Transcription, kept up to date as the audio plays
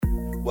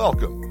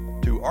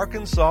Welcome to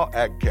Arkansas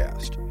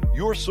AgCast,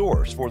 your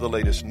source for the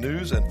latest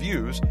news and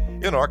views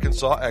in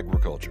Arkansas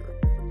agriculture.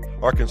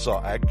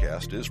 Arkansas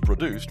AgCast is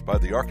produced by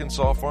the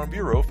Arkansas Farm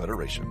Bureau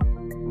Federation.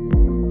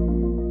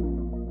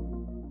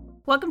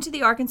 Welcome to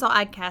the Arkansas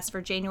AgCast for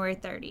January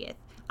 30th.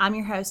 I'm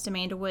your host,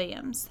 Amanda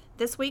Williams.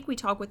 This week we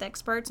talk with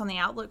experts on the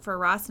outlook for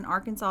rice in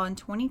Arkansas in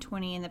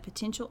 2020 and the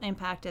potential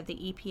impact of the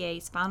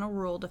EPA's final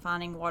rule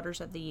defining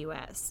waters of the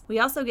U.S. We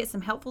also get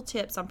some helpful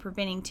tips on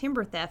preventing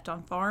timber theft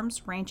on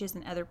farms, ranches,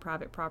 and other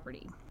private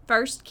property.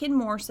 First, Ken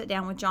Moore sat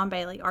down with John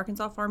Bailey,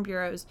 Arkansas Farm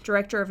Bureau's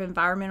Director of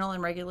Environmental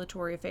and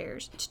Regulatory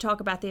Affairs, to talk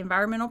about the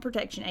Environmental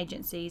Protection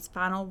Agency's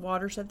final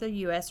waters of the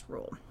U.S.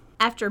 rule.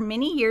 After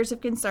many years of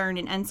concern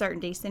and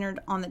uncertainty centered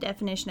on the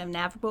definition of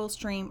navigable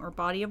stream or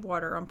body of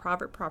water on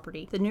private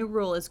property, the new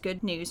rule is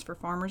good news for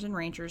farmers and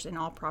ranchers and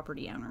all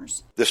property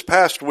owners. This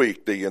past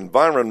week, the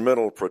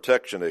Environmental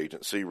Protection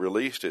Agency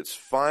released its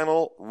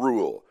final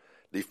rule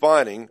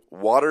defining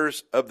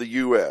waters of the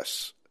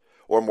U.S.,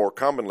 or more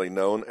commonly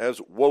known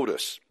as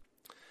WOTUS.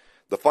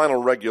 The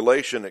final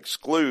regulation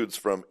excludes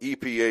from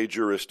EPA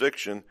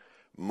jurisdiction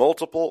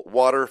multiple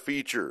water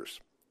features.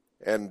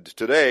 And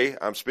today,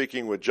 I'm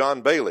speaking with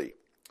John Bailey.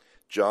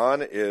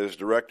 John is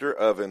Director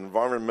of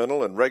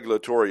Environmental and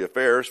Regulatory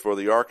Affairs for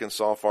the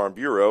Arkansas Farm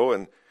Bureau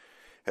and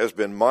has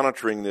been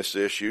monitoring this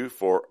issue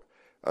for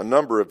a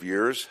number of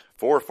years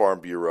for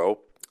Farm Bureau.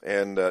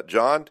 And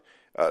John,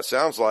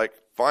 sounds like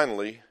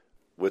finally,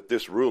 with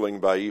this ruling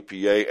by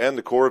EPA and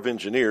the Corps of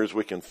Engineers,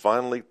 we can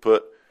finally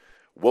put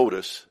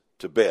WOTUS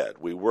to bed.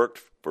 We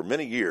worked for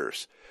many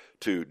years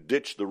to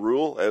ditch the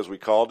rule, as we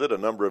called it, a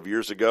number of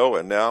years ago,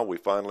 and now we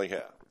finally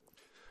have.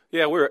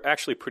 Yeah, we're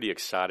actually pretty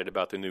excited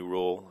about the new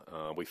rule.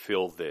 We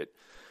feel that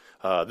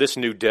this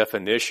new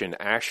definition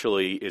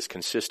actually is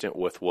consistent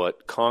with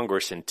what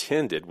Congress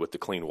intended with the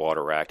Clean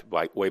Water Act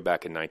way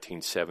back in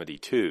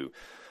 1972.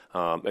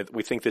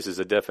 We think this is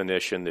a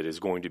definition that is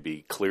going to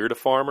be clear to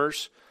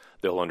farmers.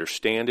 They'll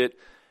understand it,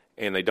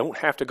 and they don't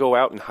have to go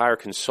out and hire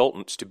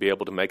consultants to be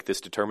able to make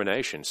this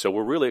determination. So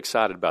we're really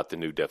excited about the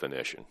new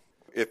definition.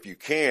 If you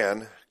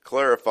can,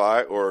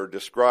 clarify or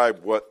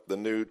describe what the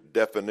new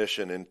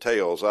definition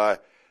entails.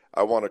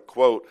 I want to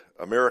quote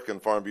American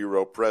Farm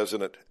Bureau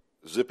President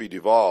Zippy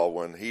Duvall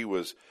when he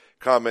was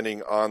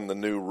commenting on the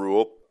new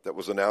rule that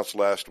was announced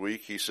last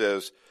week. He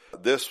says,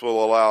 "This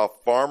will allow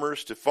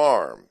farmers to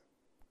farm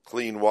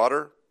clean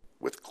water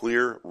with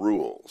clear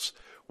rules."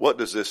 What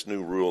does this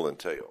new rule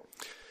entail?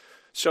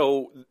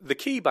 So the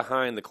key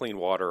behind the Clean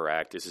Water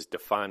Act is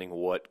defining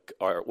what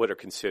are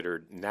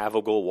considered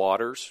navigable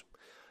waters.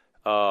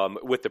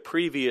 With the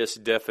previous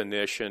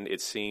definition, it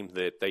seemed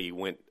that they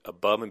went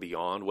above and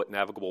beyond what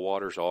navigable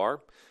waters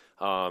are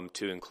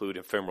to include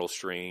ephemeral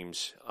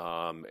streams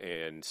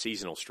and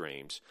seasonal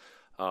streams.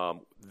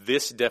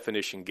 This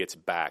definition gets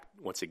back,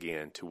 once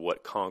again, to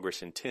what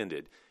Congress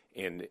intended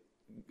and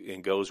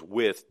goes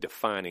with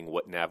defining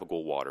what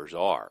navigable waters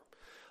are.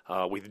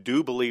 We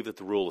do believe that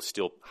the rule is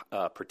still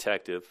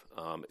protective.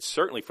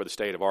 Certainly for the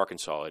state of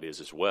Arkansas, it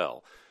is as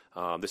well.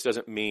 This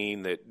doesn't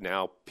mean that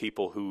now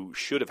people who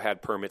should have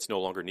had permits no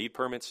longer need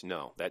permits.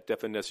 No, that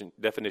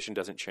definition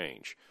doesn't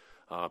change.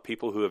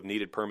 People who have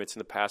needed permits in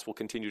the past will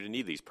continue to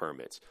need these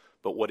permits.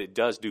 But what it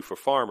does do for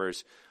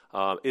farmers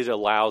is it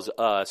allows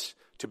us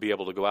to be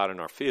able to go out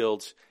in our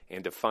fields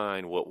and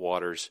define what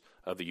waters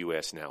of the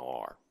U.S. now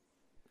are.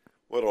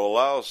 Well, it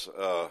allows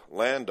a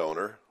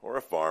landowner or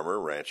a farmer,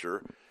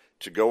 rancher,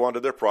 to go onto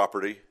their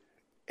property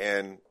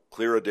and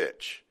clear a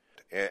ditch.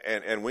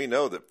 And we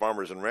know that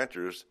farmers and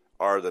ranchers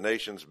are the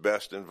nation's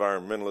best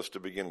environmentalists to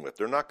begin with.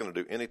 They're not going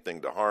to do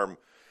anything to harm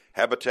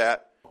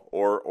habitat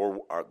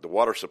or the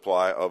water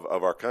supply of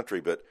our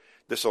country, but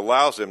this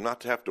allows them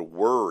not to have to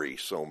worry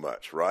so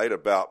much, right,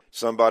 about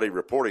somebody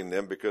reporting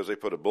them because they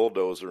put a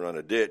bulldozer on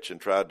a ditch and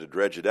tried to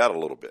dredge it out a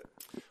little bit.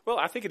 Well,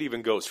 I think it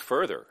even goes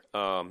further.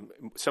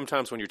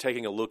 Sometimes when you're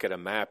taking a look at a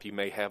map, you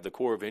may have the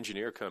Corps of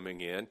Engineers coming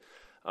in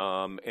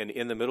and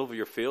in the middle of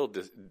your field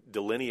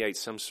delineate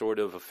some sort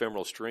of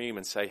ephemeral stream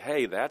and say,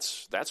 hey,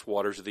 that's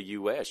waters of the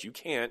U.S. You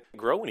can't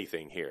grow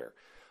anything here.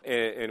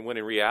 And when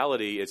in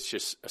reality, it's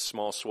just a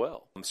small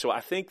swell. So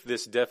I think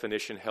this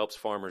definition helps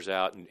farmers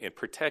out and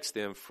protects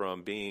them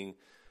from being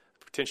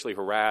potentially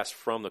harassed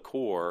from the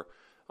Corps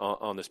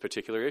on this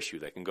particular issue.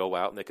 They can go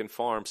out and they can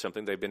farm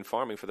something they've been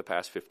farming for the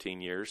past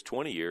 15 years,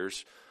 20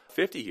 years,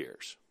 50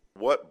 years.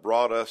 What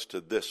brought us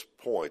to this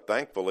point?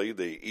 Thankfully,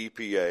 the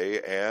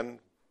EPA and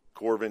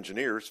Corps of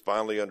Engineers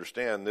finally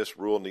understand this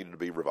rule needed to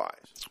be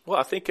revised. Well,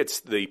 I think it's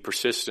the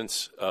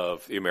persistence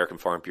of the American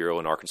Farm Bureau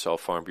and Arkansas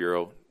Farm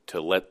Bureau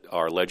to let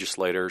our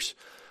legislators,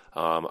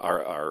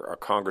 our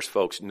Congress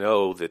folks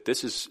know that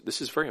this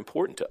is very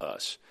important to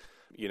us.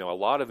 You know, a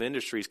lot of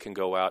industries can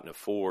go out and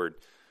afford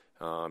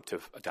to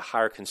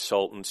hire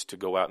consultants to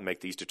go out and make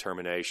these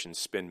determinations,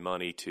 spend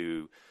money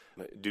to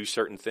do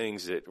certain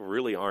things that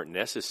really aren't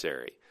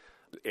necessary.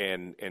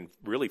 And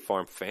really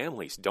farm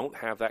families don't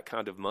have that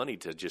kind of money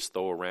to just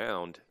throw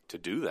around to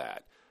do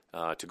that,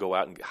 to go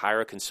out and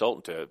hire a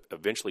consultant to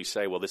eventually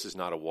say, well, this is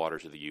not a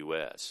waters of the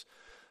U.S.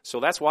 So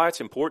that's why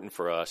it's important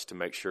for us to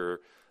make sure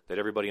that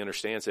everybody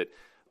understands that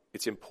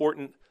it's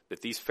important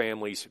that these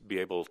families be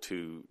able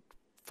to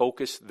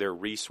focus their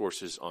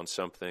resources on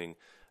something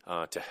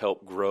to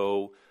help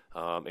grow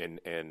and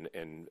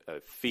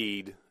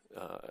feed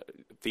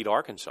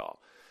Arkansas.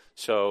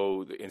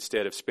 So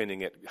instead of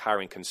spending it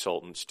hiring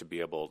consultants to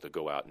be able to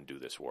go out and do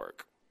this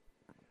work.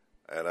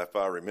 And if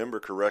I remember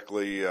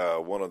correctly,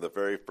 one of the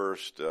very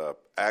first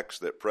acts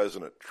that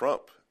President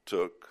Trump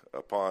took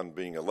upon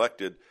being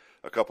elected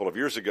a couple of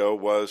years ago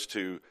was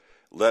to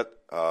let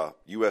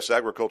U.S.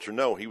 agriculture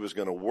know he was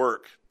going to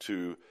work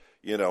to,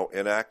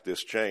 enact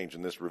this change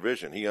and this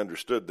revision. He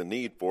understood the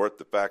need for it,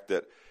 the fact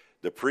that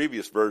the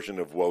previous version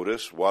of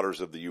WOTUS, Waters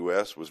of the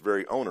U.S., was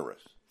very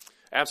onerous.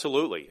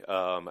 Absolutely.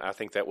 I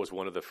think that was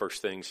one of the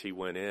first things he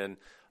went in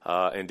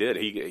and did.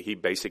 He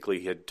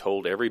basically had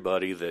told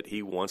everybody that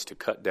he wants to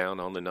cut down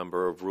on the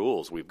number of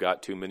rules. We've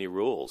got too many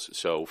rules.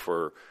 So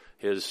for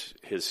his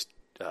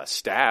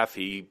staff,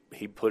 he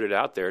put it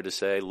out there to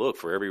say, look,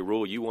 for every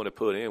rule you want to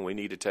put in, we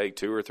need to take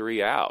 2 or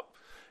 3 out.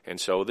 And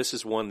so this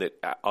is one that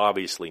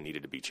obviously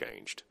needed to be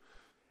changed.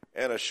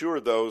 And assure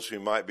those who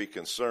might be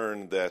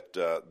concerned that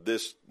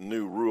this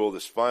new rule,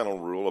 this final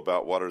rule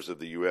about Waters of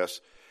the U.S.,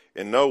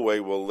 in no way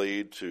will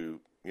lead to,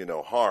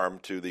 harm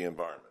to the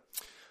environment.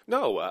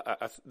 No,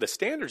 the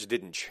standards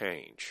didn't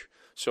change.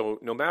 So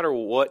no matter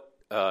what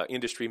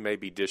industry may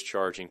be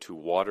discharging to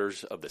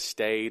waters of the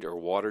state or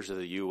waters of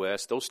the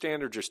U.S., those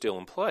standards are still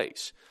in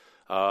place.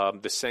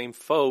 The same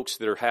folks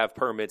that have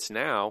permits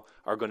now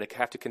are going to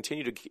have to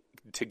continue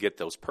to get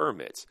those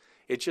permits.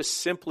 It just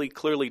simply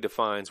clearly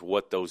defines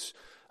what those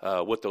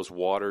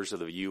waters of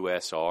the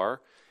U.S.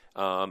 are,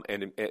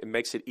 and it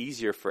makes it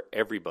easier for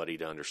everybody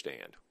to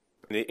understand.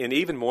 And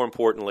even more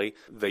importantly,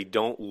 they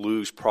don't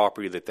lose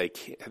property that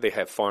they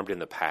have farmed in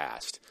the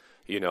past.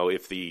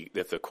 If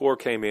the Corps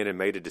came in and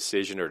made a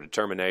decision or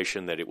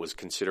determination that it was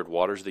considered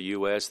waters of the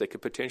U.S., they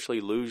could potentially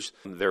lose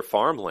their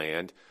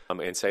farmland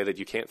and say that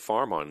you can't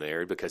farm on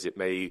there because it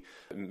may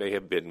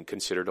have been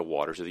considered a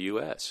waters of the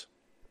U.S.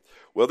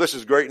 Well, this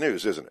is great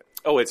news, isn't it?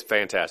 Oh, it's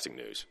fantastic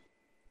news.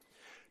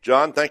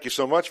 John, thank you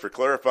so much for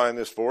clarifying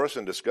this for us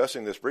and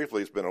discussing this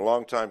briefly. It's been a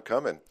long time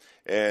coming,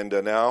 and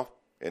now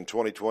in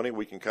 2020,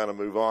 we can kind of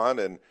move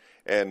on,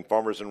 and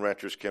farmers and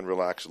ranchers can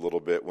relax a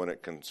little bit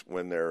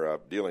when they're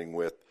dealing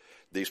with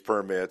these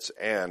permits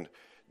and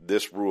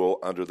this rule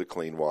under the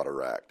Clean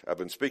Water Act. I've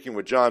been speaking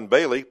with John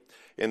Bailey,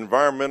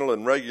 Environmental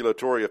and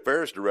Regulatory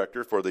Affairs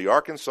Director for the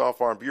Arkansas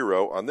Farm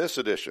Bureau, on this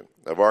edition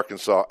of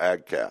Arkansas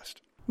AgCast.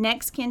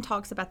 Next, Ken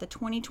talks about the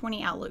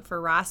 2020 outlook for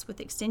rice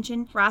with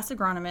Extension rice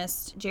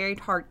agronomist Jared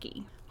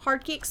Hardke.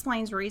 Hardke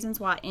explains reasons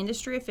why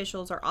industry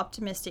officials are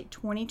optimistic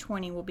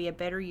 2020 will be a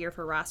better year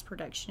for rice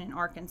production in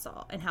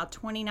Arkansas and how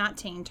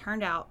 2019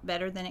 turned out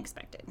better than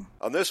expected.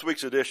 On this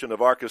week's edition of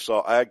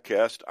Arkansas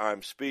AgCast,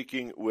 I'm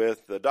speaking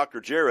with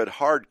Dr. Jared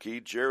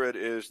Hardke. Jared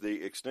is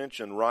the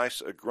Extension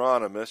rice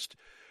agronomist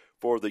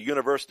for the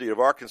University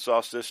of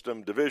Arkansas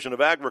System Division of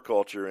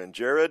Agriculture. And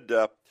Jared,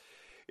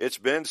 it's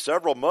been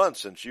several months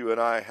since you and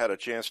I had a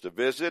chance to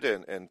visit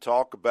and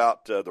talk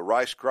about the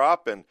rice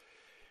crop. And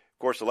of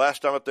course, the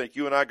last time I think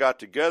you and I got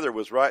together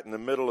was right in the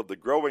middle of the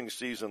growing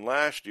season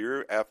last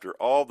year after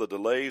all the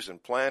delays in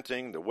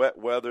planting, the wet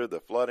weather,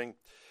 the flooding.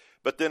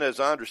 But then, as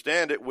I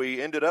understand it,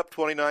 we ended up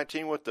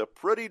 2019 with a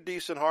pretty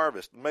decent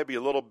harvest, maybe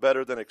a little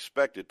better than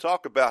expected.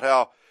 Talk about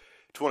how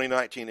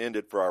 2019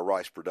 ended for our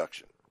rice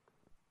production.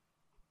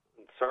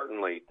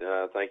 Certainly.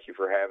 Thank you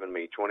for having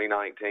me.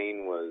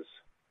 2019 was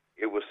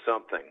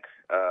something,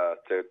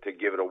 to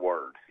give it a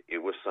word. It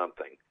was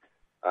something.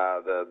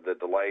 The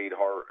delayed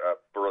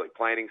early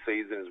planting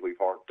season, as we've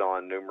harped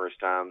on numerous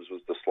times,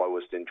 was the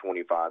slowest in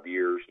 25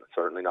 years.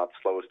 Certainly not the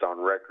slowest on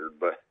record,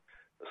 but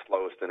the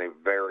slowest in a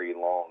very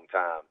long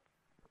time.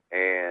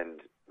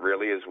 And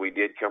really, as we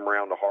did come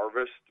around to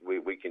harvest,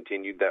 we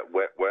continued that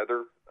wet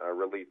weather,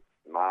 really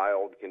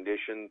mild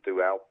condition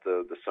throughout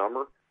the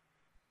summer,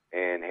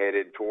 and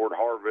headed toward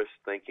harvest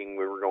thinking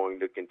we were going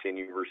to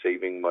continue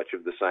receiving much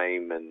of the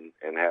same and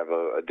have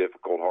a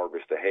difficult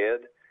harvest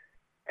ahead.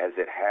 As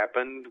it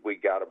happened, we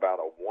got about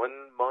a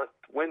 1-month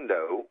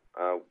window.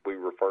 We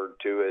referred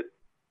to it,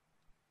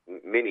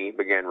 many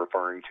began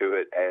referring to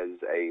it as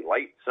a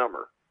late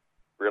summer.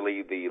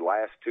 Really, the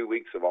last 2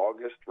 weeks of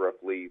August,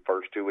 roughly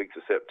first 2 weeks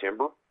of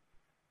September,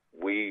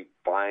 we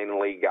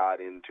finally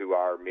got into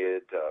our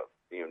mid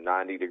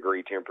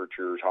 90-degree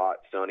temperatures,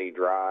 hot, sunny,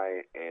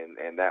 dry,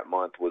 and that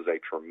month was a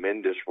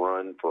tremendous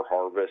run for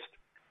harvest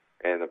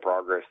and the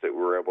progress that we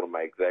were able to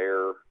make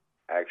there.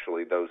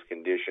 Actually, those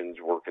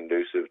conditions were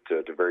conducive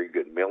to very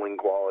good milling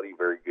quality,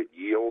 very good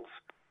yields.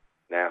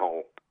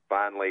 Now,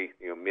 finally,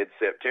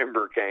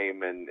 mid-September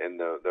came and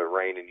the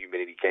rain and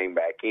humidity came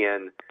back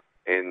in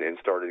and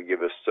started to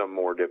give us some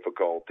more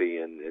difficulty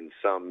and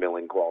some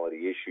milling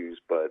quality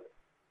issues. But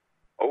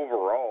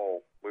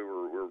overall, we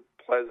were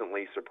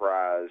pleasantly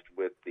surprised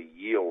with the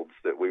yields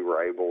that we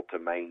were able to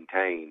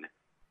maintain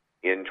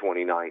in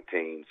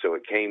 2019. So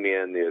it came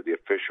in, the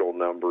official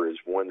number is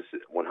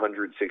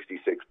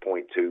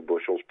 166.2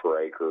 bushels per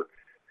acre,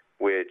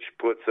 which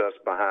puts us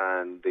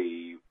behind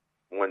the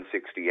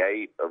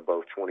 168 of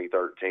both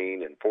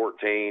 2013 and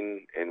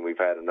 14, and we've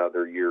had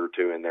another year or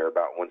two in there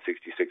about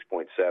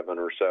 166.7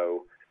 or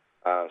so.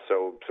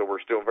 So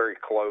we're still very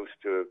close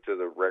to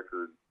the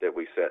record that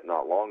we set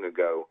not long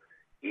ago,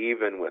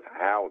 even with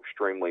how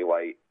extremely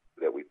late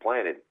that we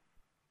planted.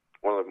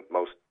 One of the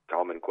most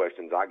common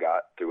questions I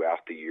got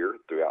throughout the year,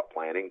 throughout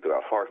planting,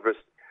 throughout harvest,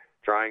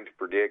 trying to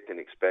predict and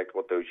expect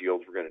what those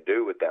yields were going to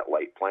do with that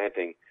late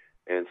planting,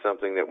 and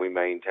something that we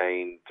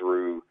maintain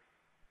through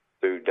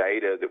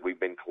data that we've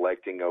been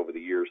collecting over the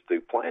years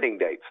through planting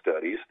date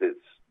studies.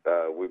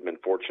 We've been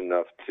fortunate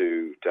enough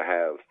to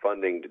have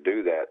funding to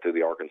do that through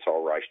the Arkansas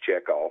Rice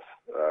Checkoff,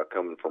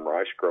 coming from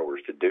rice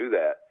growers to do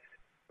that.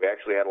 We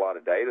actually had a lot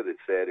of data that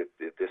said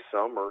if this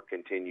summer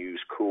continues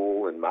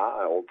cool and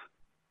mild,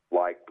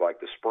 like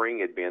the spring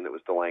had been that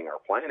was delaying our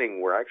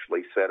planting, we're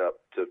actually set up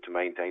to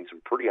maintain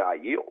some pretty high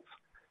yields,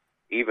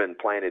 even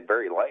planted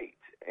very late.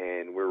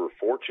 And we were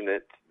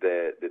fortunate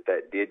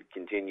that did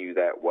continue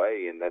that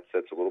way, and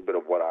that's a little bit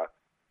of what I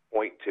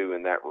point to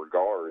in that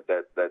regard.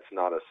 That's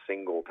not a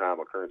single time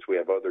occurrence. We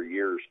have other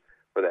years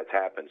where that's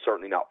happened.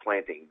 Certainly not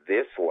planting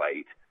this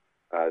late,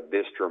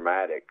 this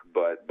dramatic,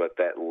 but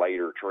that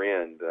later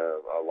trend.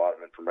 A lot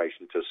of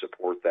information to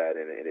support that,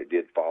 and it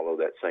did follow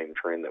that same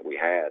trend that we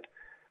had.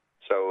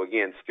 So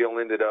again, still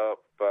ended up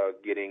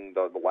getting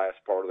the last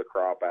part of the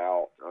crop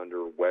out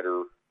under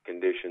wetter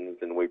conditions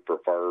than we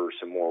prefer,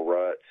 some more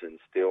ruts, and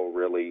still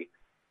really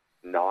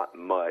not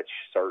much.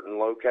 Certain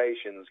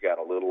locations got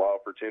a little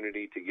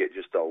opportunity to get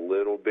just a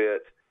little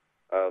bit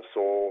of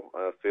soil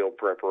field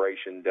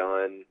preparation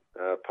done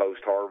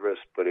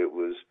post-harvest, but it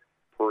was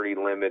pretty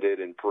limited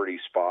and pretty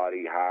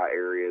spotty. High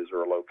areas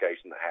or a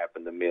location that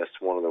happened to miss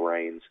one of the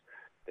rains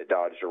that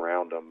dodged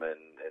around them,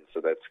 and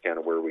so that's kind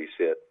of where we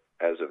sit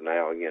as of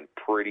now. Again,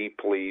 pretty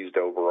pleased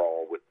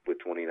overall with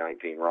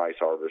 2019 rice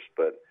harvest,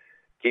 but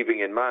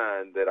keeping in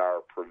mind that our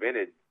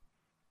prevented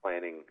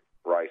planting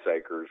rice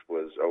acres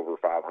was over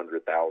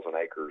 500,000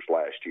 acres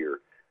last year.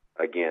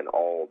 Again,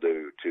 all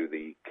due to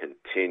the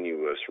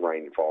continuous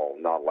rainfall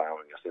not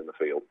allowing us in the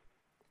field.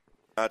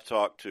 I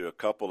talked to a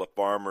couple of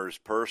farmers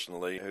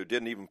personally who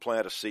didn't even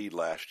plant a seed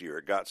last year.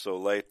 It got so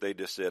late they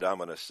just said, I'm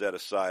going to set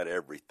aside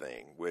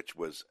everything,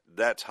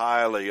 that's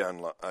highly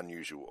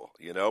unusual,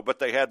 but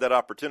they had that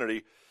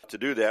opportunity to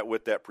do that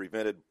with that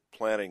prevented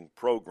planting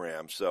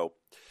program. So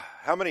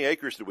how many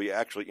acres did we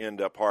actually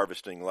end up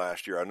harvesting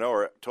last year? I know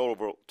our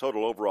total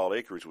overall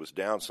acreage was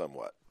down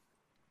somewhat.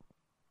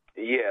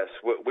 Yes,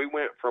 we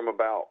went from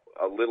about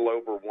a little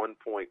over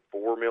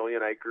 1.4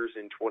 million acres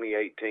in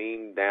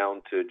 2018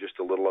 down to just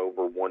a little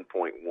over 1.1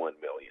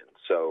 million.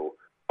 So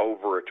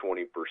over a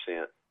 20%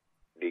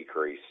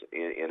 decrease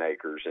in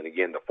acres. And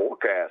again, the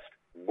forecast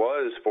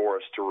was for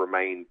us to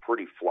remain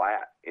pretty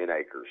flat in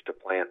acres, to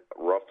plant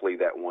roughly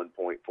that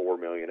 1.4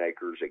 million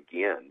acres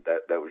again.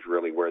 That was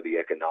really where the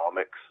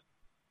economics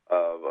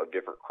of a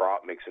different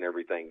crop mix and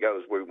everything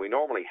goes. We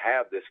normally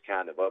have this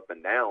kind of up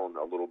and down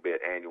a little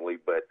bit annually,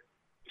 but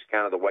just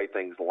kind of the way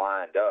things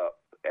lined up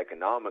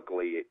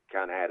economically, it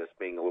kind of had us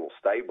being a little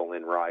stable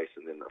in rice.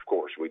 And then, of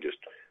course, we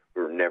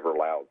were never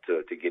allowed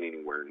to get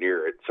anywhere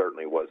near it.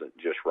 Certainly wasn't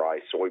just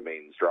rice.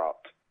 Soybeans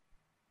dropped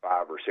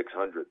 500,000 or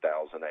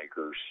 600,000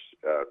 acres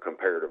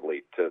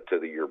comparatively to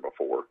the year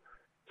before.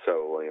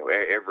 So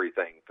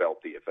everything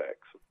felt the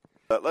effects.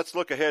 Let's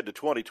look ahead to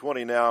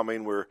 2020 now. I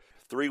mean, we're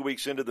 3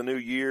 weeks into the new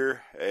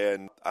year,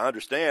 and I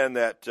understand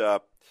that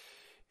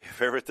if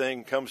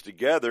everything comes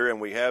together and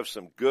we have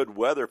some good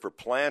weather for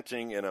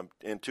planting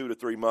in 2 to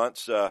 3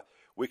 months,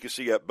 we could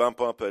see a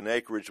bump up in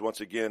acreage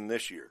once again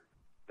this year.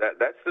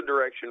 That's the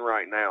direction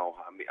right now.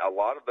 I mean, a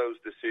lot of those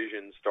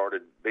decisions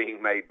started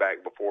being made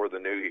back before the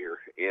new year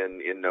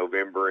in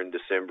November and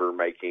December,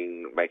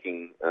 making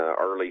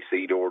early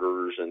seed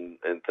orders and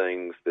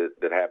things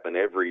that happen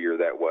every year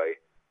that way.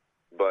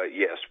 But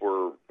yes,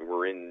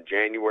 we're in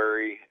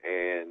January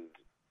and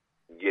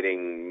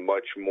getting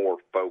much more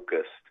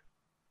focused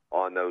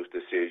on those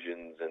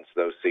decisions, and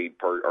so those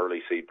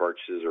early seed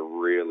purchases are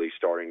really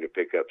starting to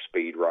pick up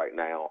speed right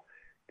now,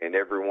 and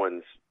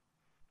everyone's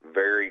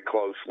very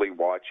closely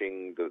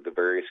watching the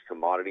various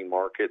commodity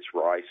markets.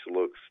 Rice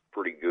looks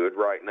pretty good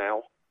right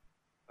now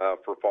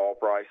for fall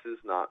prices.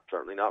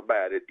 Certainly not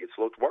bad. It's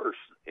looked worse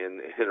in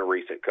a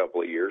recent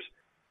couple of years,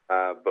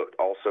 but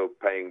also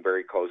paying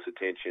very close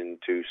attention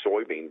to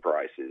soybean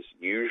prices.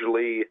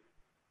 Usually,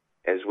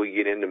 as we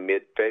get into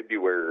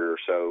mid-February or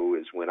so,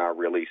 is when I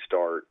really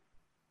start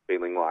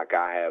feeling like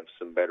I have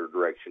some better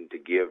direction to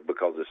give,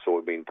 because the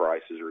soybean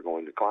prices are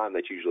going to climb.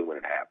 That's usually when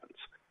it happens,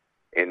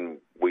 and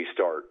we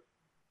start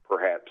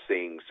perhaps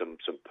seeing some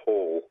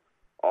pull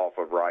off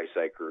of rice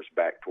acres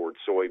back towards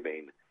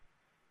soybean.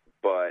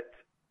 But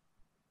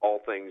all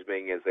things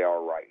being as they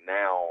are right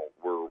now,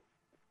 we're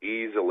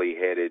easily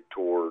headed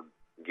toward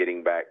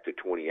getting back to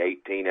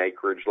 2018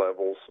 acreage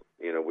levels,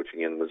 which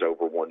again was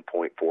over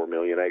 1.4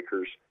 million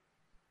acres.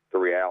 The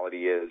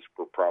reality is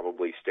we're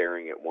probably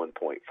staring at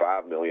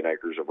 1.5 million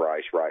acres of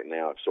rice right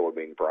now if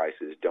soybean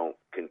prices don't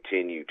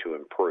continue to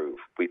improve.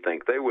 We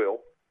think they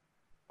will,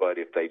 But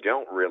if they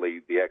don't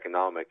really, the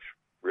economics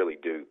really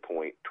do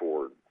point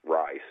toward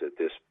rice at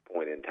this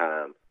point in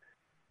time.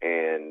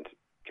 And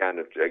kind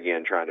of,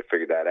 again, trying to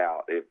figure that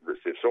out. If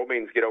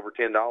soybeans get over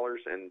 $10,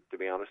 and to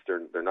be honest,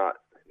 they're not,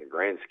 in the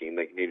grand scheme,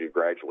 they continue to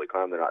gradually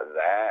climb. They're not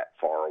that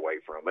far away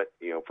from it.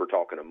 You know, if we're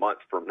talking a month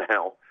from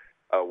now,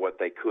 what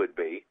they could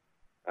be,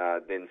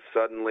 then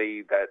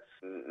suddenly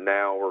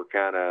now we're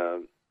kind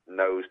of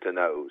nose to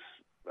nose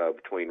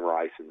between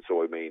rice and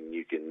soybean.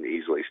 You can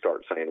easily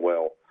start saying,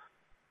 well,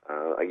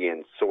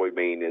 again,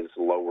 soybean is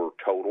lower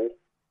total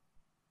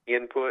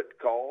input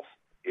cost.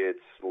 It's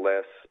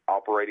less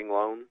operating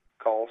loan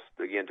cost,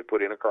 again, to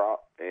put in a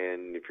crop.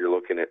 And if you're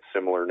looking at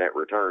similar net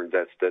returns,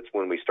 that's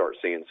when we start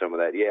seeing some of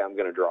that. Yeah, I'm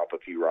going to drop a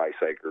few rice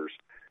acres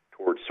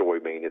towards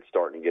soybean. It's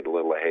starting to get a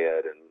little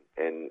ahead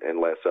and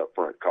less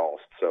upfront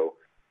cost. So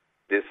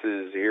this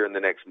is here in the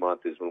next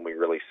month is when we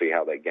really see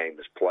how that game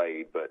is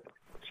played. But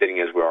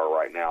sitting as we are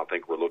right now, I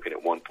think we're looking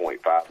at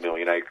 1.5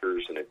 million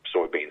acres. And if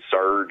soybean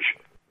surge,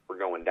 we're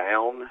going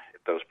down.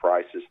 If those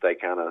prices stay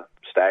kind of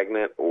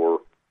stagnant, or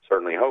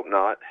certainly hope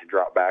not,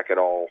 drop back at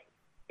all,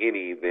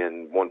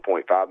 then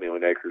 1.5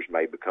 million acres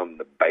may become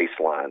the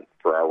baseline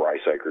for our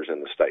rice acres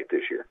in the state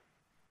this year.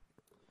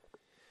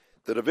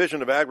 The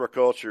Division of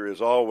Agriculture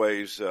is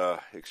always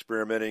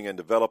experimenting and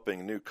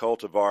developing new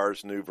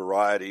cultivars, new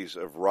varieties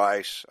of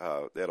rice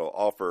that'll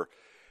offer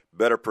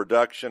better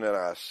production. And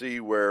I see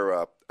where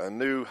a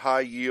new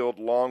high-yield,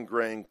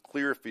 long-grain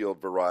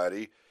Clearfield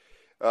variety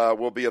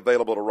will be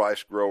available to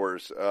rice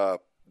growers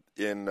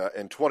in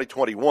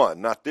 2021.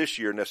 Not this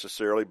year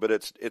necessarily, but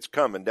it's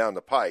coming down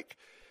the pike.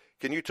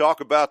 Can you talk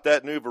about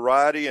that new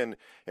variety and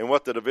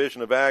what the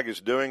Division of Ag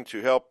is doing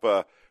to help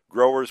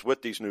growers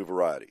with these new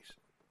varieties?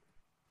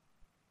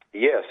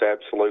 Yes,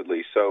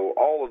 absolutely. So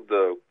all of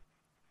the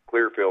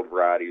Clearfield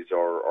varieties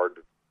are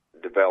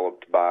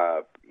developed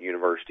by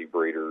university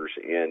breeders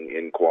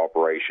in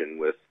cooperation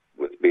with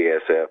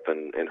BASF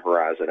and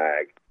Horizon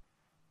Ag,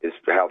 is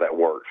how that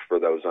works for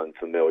those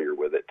unfamiliar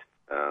with it.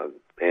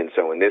 And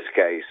so in this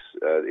case,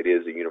 it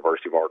is a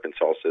University of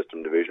Arkansas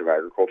System Division of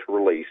Agriculture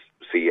release,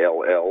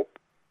 CLL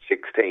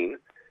 16.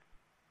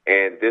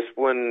 And this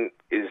one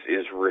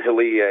is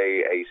really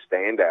a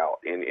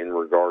standout in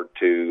regard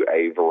to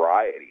a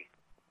variety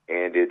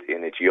and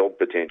its yield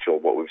potential.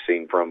 What we've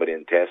seen from it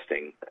in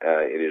testing,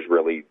 it has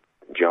really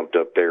jumped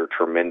up there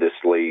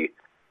tremendously,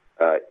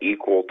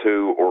 equal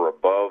to or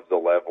above the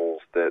levels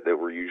that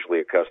we're usually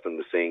accustomed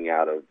to seeing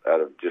out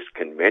of just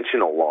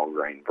conventional long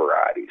grain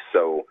varieties.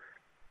 So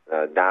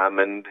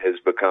Diamond has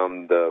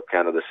become the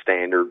kind of the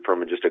standard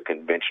from just a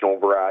conventional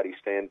variety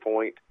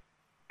standpoint.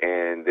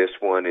 And this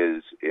one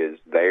is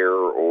there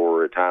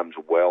or at times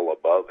well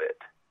above it.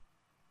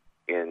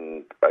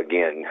 And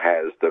again,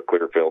 has the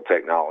Clearfield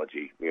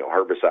technology,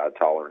 herbicide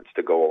tolerance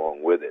to go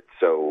along with it.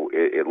 So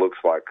it looks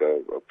like a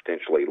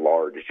potentially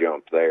large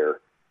jump there.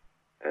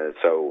 And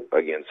so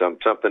again,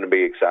 something to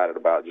be excited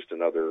about. Just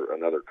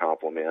another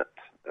compliment,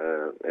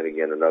 and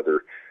again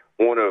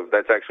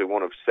that's actually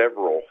one of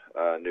several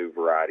new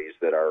varieties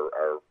that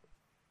our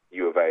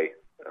U of A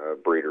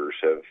breeders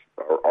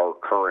are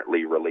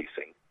currently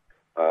releasing.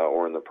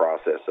 Or in the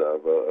process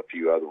of a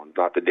few other ones.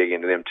 Not to dig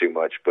into them too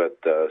much,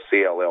 but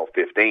CLL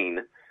 15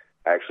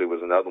 actually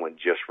was another one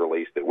just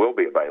released that will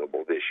be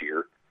available this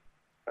year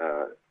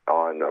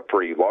on a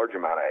pretty large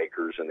amount of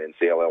acres, and then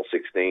CLL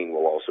 16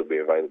 will also be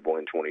available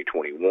in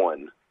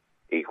 2021,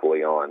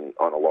 equally on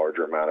a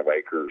larger amount of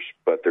acres.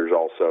 But there's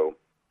also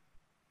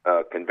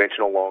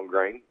conventional long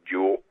grain,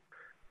 Jewel,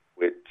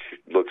 which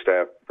looks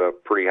to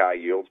have pretty high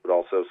yields, but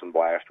also some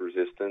blast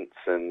resistance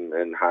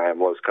and high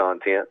amylose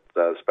content,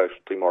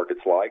 specialty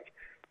markets like.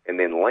 And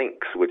then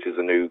Lynx, which is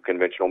a new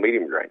conventional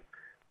medium grain,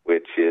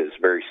 which is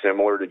very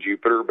similar to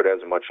Jupiter, but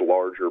has a much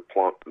larger,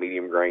 plump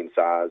medium grain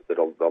size that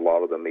a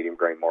lot of the medium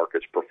grain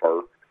markets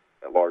prefer,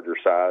 a larger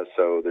size.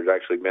 So there's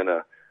actually been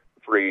a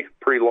pretty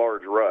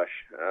large rush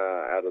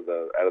out of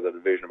the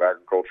Division of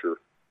Agriculture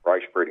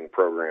rice breeding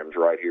programs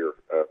right here,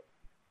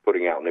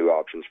 putting out new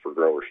options for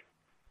growers.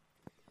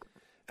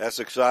 That's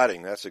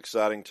exciting. That's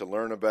exciting to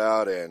learn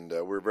about, and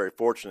we're very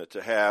fortunate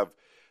to have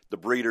the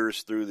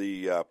breeders through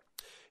the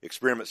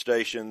experiment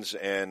stations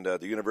and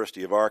the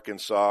University of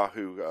Arkansas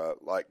who,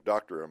 like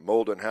Dr.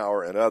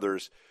 Moldenhauer and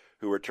others,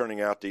 who are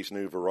turning out these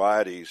new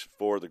varieties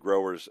for the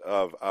growers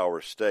of our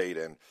state.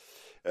 And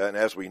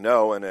as we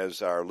know, and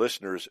as our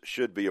listeners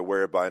should be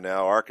aware by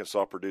now,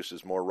 Arkansas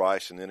produces more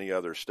rice than any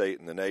other state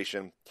in the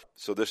nation.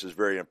 So this is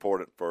very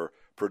important for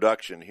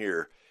production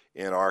here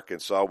in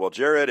Arkansas. Well,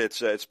 Jared,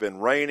 it's been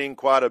raining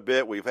quite a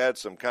bit. We've had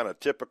some kind of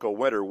typical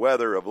winter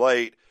weather of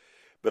late,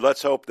 but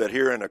let's hope that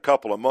here in a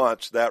couple of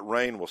months that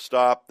rain will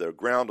stop, the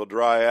ground will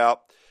dry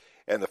out,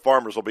 and the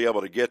farmers will be able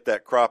to get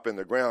that crop in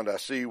the ground. I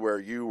see where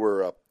you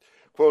were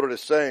quoted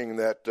as saying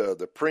that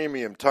the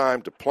premium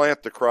time to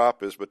plant the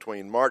crop is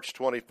between March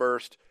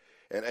 21st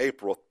and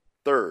April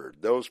 3rd.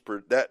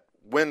 That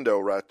window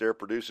right there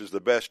produces the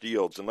best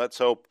yields, and let's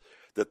hope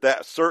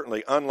that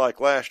certainly, unlike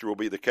last year, will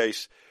be the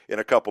case in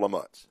a couple of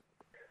months.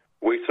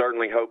 We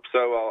certainly hope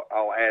so.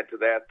 I'll add to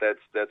that.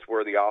 That's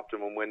where the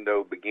optimum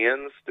window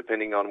begins,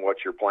 depending on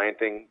what you're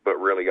planting, but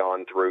really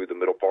on through the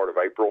middle part of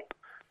April.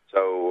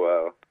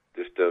 So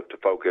just to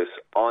focus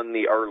on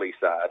the early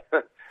side,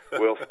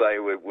 we'll say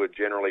would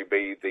generally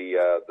be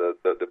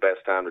the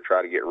best time to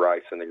try to get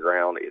rice in the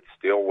ground. It's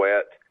still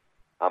wet.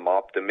 I'm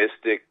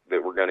optimistic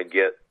that we're going to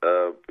get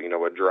a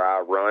dry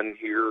run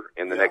here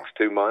in the next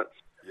 2 months.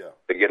 Yeah.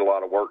 To get a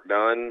lot of work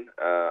done.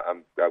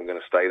 I'm going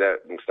to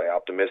stay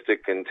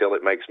optimistic until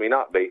it makes me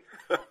not be.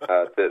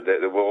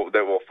 that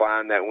we'll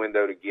find that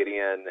window to get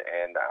in,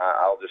 and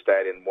I'll just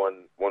add in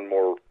one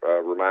more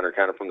reminder,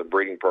 kind of from the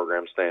breeding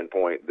program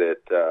standpoint,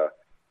 that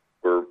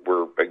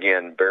we're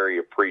again very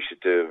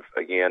appreciative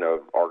again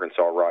of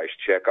Arkansas Rice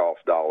checkoff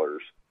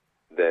dollars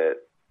that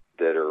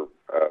are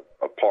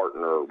a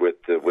partner with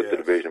the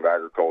Division of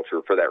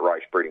Agriculture for that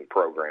rice breeding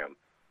program.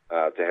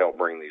 To help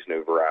bring these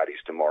new varieties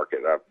to market.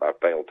 I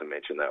failed to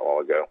mention that a while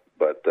ago,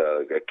 but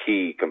a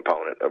key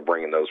component of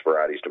bringing those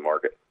varieties to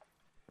market.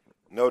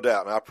 No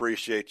doubt, and I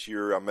appreciate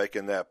your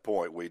making that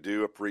point. We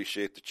do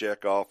appreciate the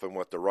checkoff and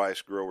what the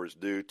rice growers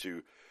do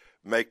to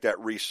make that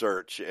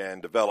research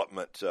and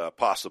development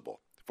possible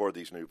for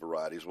these new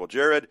varieties. Well,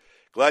 Jared,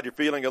 glad you're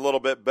feeling a little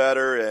bit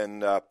better,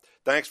 and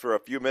thanks for a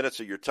few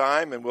minutes of your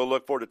time, and we'll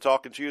look forward to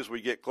talking to you as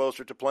we get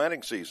closer to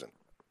planting season.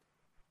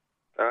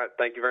 All right,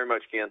 thank you very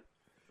much, Ken.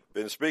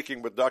 Been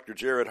speaking with Dr.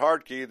 Jared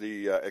Hardkey,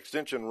 the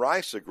Extension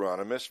Rice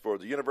Agronomist for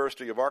the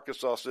University of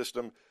Arkansas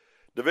System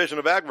Division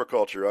of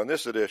Agriculture, on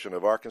this edition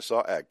of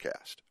Arkansas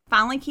AgCast.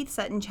 Finally, Keith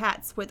Sutton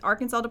chats with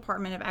Arkansas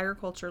Department of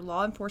Agriculture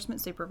Law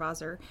Enforcement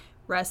Supervisor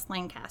Russ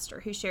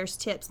Lancaster, who shares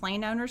tips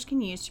landowners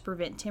can use to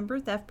prevent timber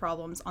theft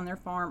problems on their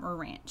farm or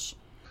ranch.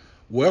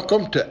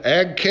 Welcome to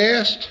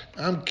AgCast.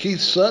 I'm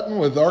Keith Sutton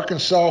with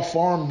Arkansas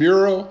Farm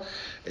Bureau,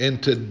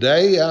 and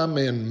today I'm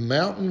in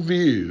Mountain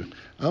View.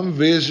 I'm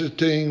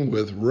visiting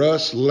with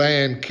Russ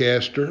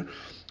Lancaster,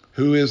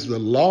 who is the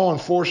Law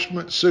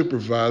Enforcement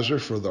Supervisor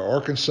for the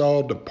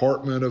Arkansas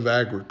Department of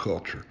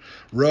Agriculture.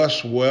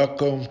 Russ,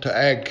 welcome to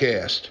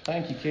AgCast.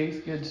 Thank you,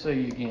 Keith. Good to see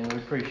you again. We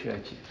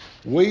appreciate you.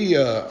 We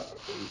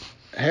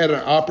had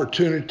an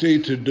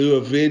opportunity to do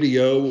a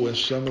video with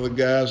some of the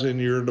guys in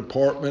your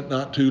department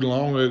not too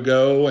long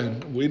ago,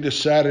 and we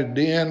decided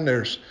then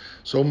there's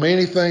so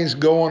many things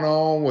going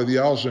on with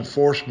y'all's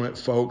enforcement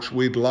folks.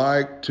 We'd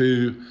like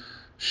to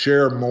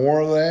share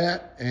more of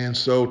that. And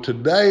so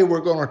today we're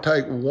going to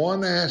take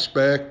one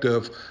aspect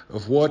of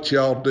what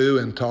y'all do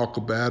and talk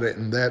about it,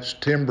 and that's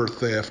timber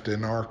theft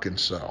in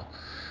Arkansas.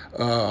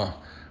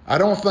 I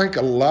don't think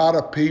a lot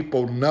of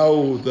people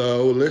know,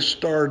 though. Let's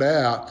start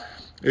out.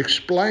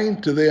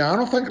 Explain to them. I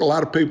don't think a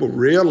lot of people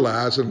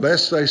realize,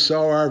 unless they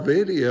saw our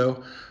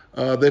video,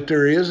 that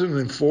there is an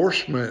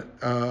enforcement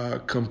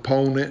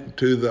component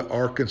to the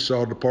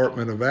Arkansas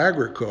Department of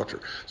Agriculture.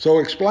 So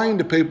explain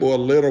to people a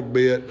little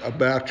bit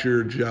about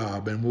your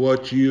job and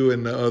what you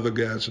and the other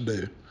guys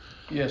do.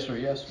 Yes, sir.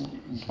 Yes.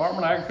 The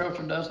Department of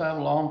Agriculture does have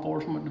a law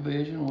enforcement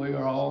division. We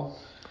are all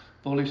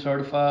fully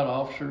certified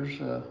officers.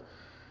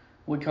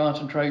 We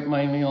concentrate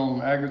mainly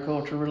on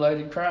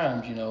agriculture-related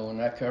crimes, and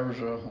that covers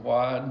a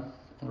wide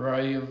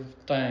array of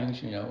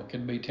things. It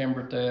could be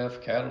timber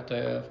theft, cattle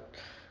theft,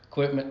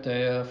 equipment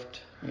theft.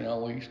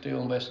 We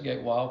still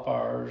investigate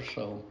wildfires.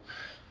 So,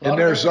 and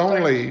there's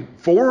only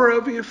 4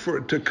 of you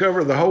to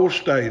cover the whole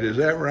state. Is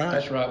that right?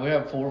 That's right. We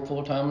have 4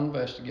 full-time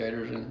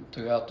investigators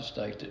throughout the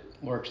state that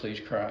works these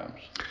crimes.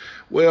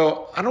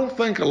 Well, I don't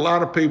think a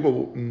lot of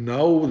people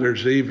know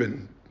there's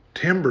even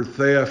timber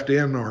theft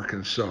in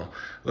Arkansas.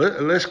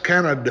 Let's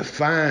kind of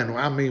define.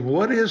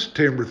 What is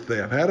timber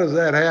theft? How does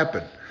that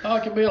happen? Oh,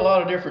 it could be a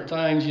lot of different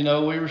things.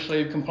 We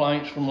receive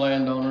complaints from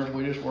landowners.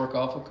 We just work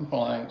off of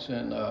complaints,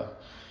 and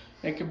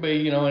it could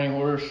be,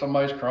 anywhere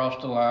somebody's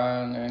crossed the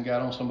line and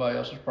got on somebody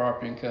else's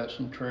property and cut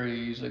some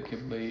trees. It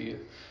could be,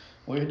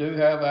 we do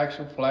have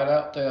actual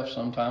flat-out theft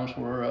sometimes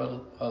where a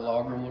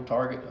logger will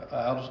target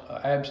an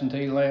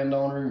absentee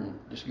landowner and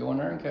just go in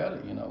there and cut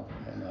it,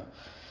 and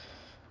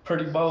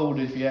pretty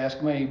bold if you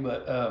ask me.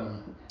 But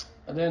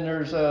then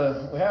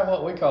we have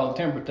what we call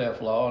timber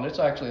theft law, and it's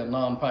actually a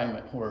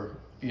non-payment where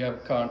you have a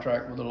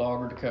contract with a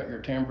logger to cut your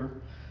timber.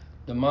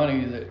 The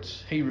money that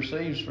he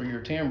receives for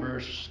your timber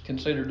is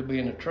considered to be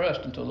in a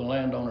trust until the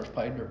landowner's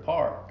paid their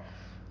part.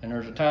 And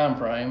there's a time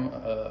frame,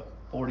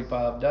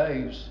 45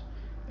 days.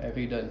 If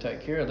he doesn't take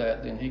care of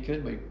that, then he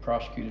could be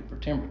prosecuted for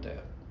timber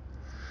theft.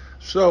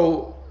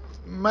 So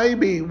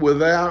maybe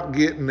without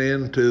getting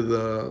into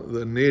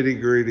the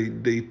nitty-gritty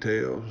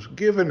details,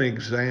 give an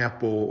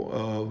example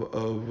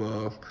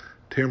of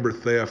timber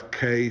theft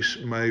case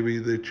maybe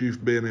that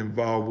you've been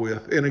involved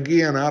with. And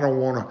again, I don't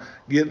want to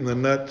get in the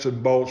nuts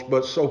and bolts,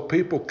 but so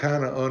people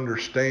kind of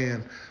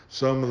understand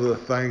some of the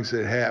things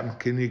that happen.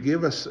 Can you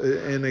give us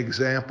an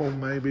example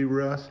maybe,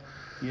 Russ?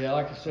 Yeah,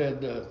 like I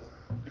said, it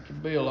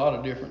could be a lot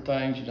of different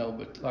things,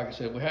 but like I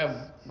said,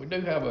 we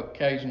do have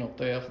occasional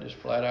theft, just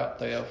flat out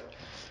theft.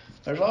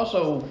 There's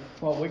also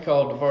what we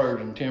call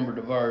timber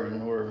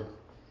diversion, where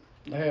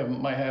they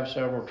may have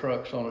several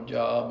trucks on a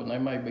job and they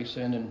may be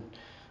sending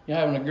you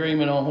have an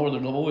agreement on where the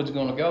wood's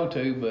going to go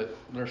to, but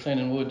they're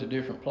sending wood to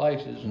different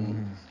places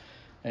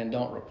and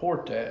don't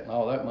report that, and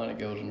all that money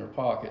goes in their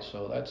pocket.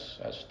 So that's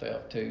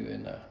theft too,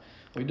 and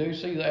we do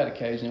see that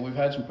occasionally. We've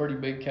had some pretty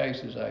big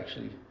cases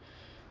actually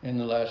in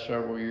the last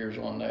several years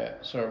on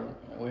that.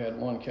 We had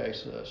one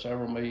case,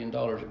 several $1 million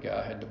a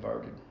guy had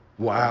diverted.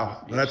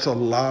 Wow, Yes. that's a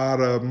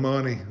lot of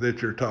money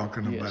that you're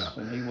talking Yes, about.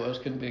 and he was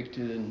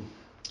convicted, and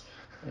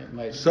it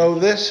made. So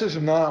this is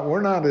not,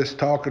 we're not just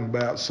talking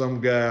about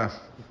some guy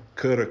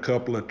cut a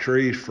couple of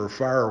trees for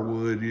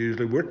firewood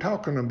usually. We're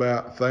talking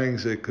about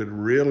things that could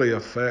really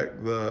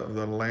affect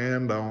the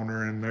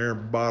landowner and their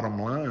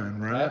bottom line,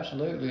 right?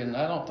 Absolutely, and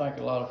I don't think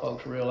a lot of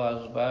folks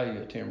realize the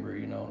value of timber,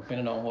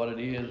 depending on what it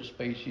is, the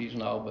species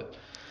and all, but,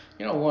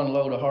 one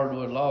load of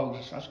hardwood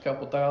logs, that's a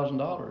couple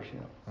 $1,000s,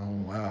 Oh,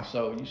 wow.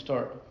 So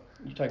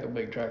you take a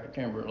big tract of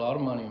timber, a lot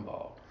of money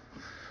involved.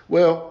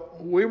 Well,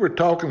 we were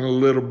talking a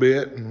little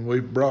bit and we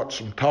brought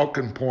some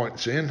talking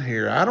points in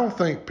here. I don't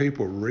think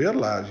people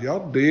realize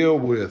y'all deal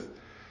with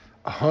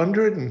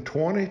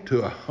 120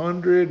 to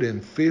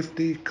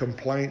 150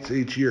 complaints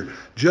each year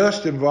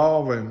just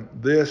involving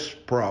this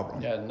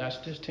problem. Yeah, and that's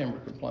just timber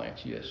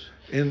complaints, yes.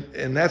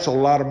 And that's a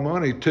lot of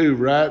money too,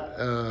 right?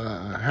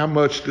 How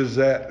much does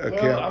that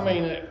account? Well, I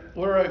mean,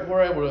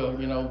 we're able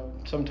to,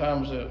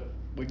 sometimes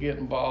we get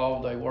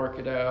involved, they work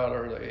it out,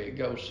 or it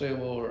goes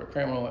civil or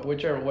criminal,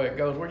 whichever way it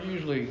goes.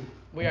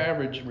 We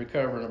average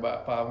recovering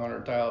about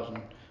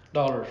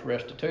 $500,000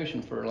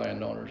 restitution for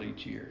landowners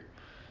each year.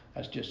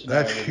 That's just an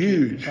That's average.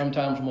 huge.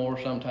 Sometimes more,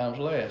 sometimes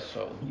less.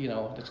 So,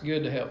 it's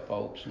good to help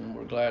folks, and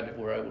we're glad that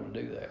we're able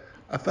to do that.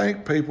 I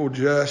think people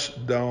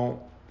just don't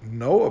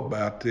know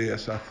about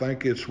this. I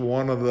think it's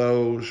one of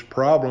those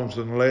problems,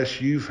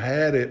 unless you've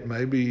had it,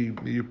 maybe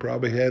you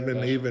probably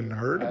haven't even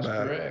heard about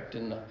it. That's correct.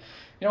 And,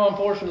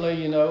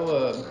 unfortunately,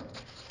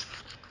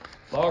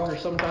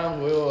 loggers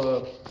sometimes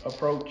will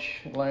approach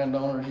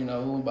landowners,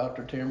 about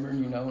their timber,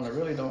 and they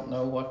really don't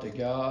know what they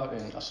got.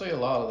 And I see a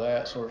lot of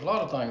that. So there's a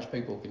lot of things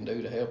people can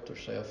do to help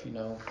themselves,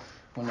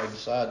 when they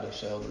decide to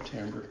sell their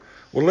timber.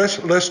 Well,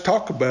 let's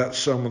talk about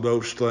some of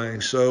those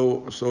things.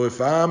 So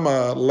if I'm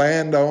a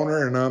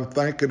landowner and I'm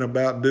thinking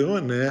about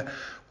doing that,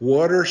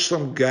 what are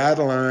some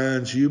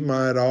guidelines you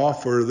might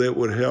offer that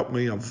would help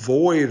me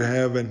avoid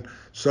having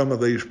some of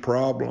these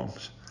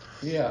problems?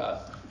 Yeah,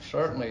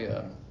 certainly.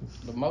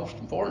 The most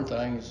important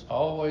thing is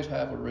always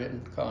have a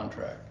written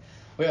contract.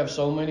 We have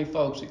so many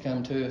folks that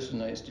come to us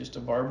and it's just a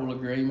verbal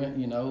agreement,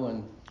 and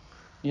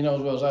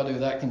as well as I do,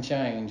 that can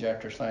change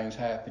after things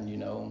happen,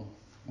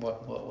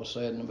 what was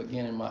said in the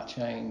beginning might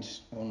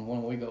change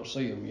when we go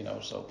see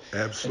them, so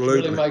Absolutely.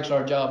 It really makes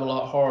our job a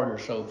lot harder.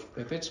 So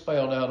if it's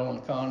spelled out on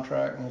the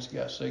contract and it's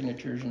got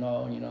signatures and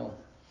all,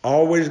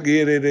 always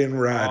get it in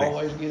writing.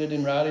 Always get it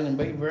in writing and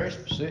be very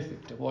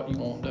specific to what you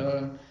want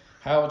done,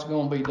 how it's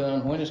going to be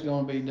done, when it's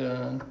going to be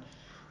done,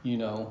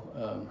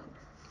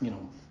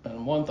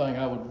 and one thing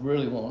I would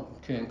really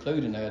want to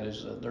include in that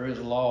is that there is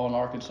a law in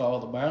Arkansas,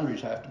 the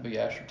boundaries have to be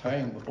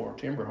ascertained before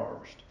timber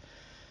harvest.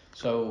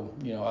 So,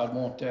 I'd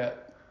want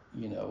that,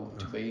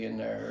 to be in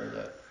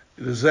there.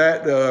 Does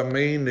that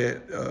mean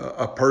that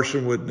a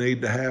person would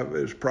need to have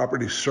his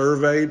property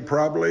surveyed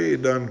probably,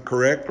 done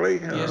correctly?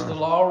 Yes, the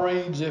law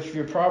reads if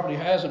your property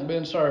hasn't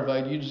been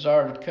surveyed, you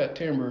desire to cut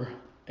timber.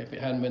 If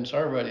it hadn't been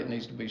surveyed, it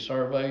needs to be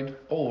surveyed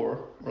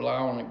or rely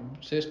on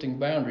existing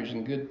boundaries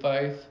in good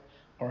faith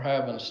or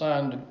have an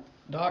assigned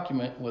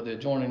document with the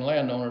adjoining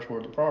landowners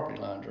where the property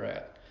lines are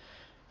at.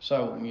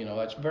 So,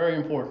 that's very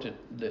important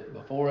that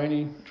before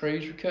any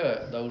trees are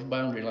cut, those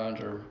boundary lines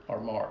are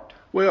marked.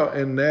 Well,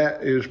 and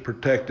that is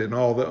protecting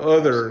all the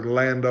other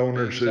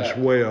landowners as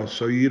well,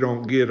 so you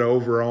don't get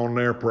over on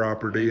their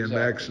property and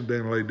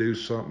accidentally do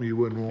something you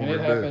wouldn't want to do.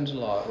 And it happens a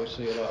lot. We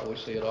see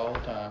it all the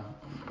time.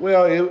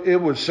 Well, it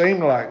would seem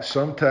like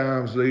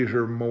sometimes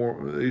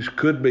these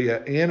could be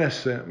an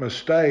innocent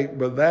mistake,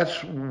 but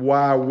that's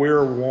why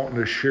we're wanting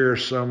to share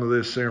some of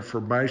this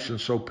information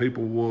so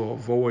people will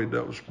avoid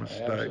those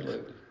mistakes.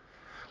 Absolutely.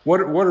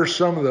 What are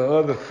some of the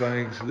other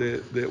things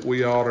that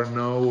we ought to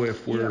know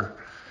if we're...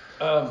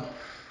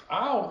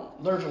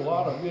 There's a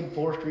lot of good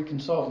forestry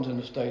consultants in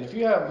the state. If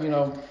you have,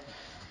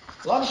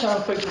 a lot of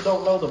times people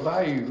don't know the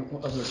value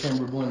of their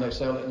timber when they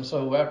sell it, and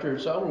so after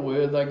it's over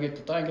with, they get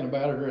to thinking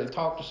about it, or they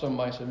talk to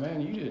somebody and say,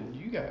 man,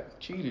 you got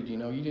cheated, you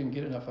didn't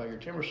get enough out of your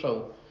timber.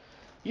 So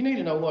you need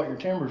to know what your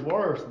timber's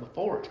worth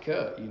before it's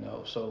cut,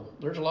 So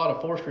there's a lot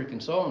of forestry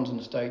consultants in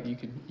the state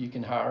you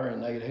can hire,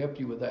 and they'd help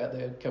you with that.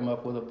 They'd come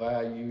up with a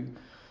value,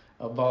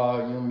 a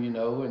volume,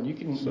 and you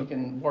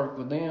can work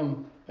with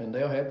them, and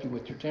they'll help you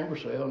with your timber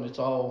sale, and it's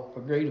all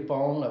agreed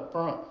upon up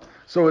front.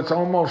 So it's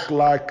almost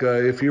like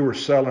if you were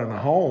selling a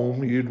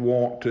home, you'd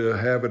want to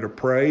have it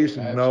appraised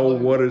and know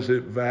what is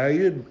it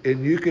valued,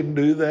 and you can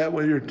do that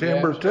with your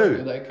timber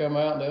too. They come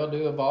out and they'll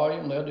do a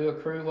volume, they'll do a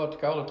crew, what they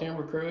call a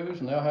timber cruise,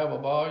 and they'll have a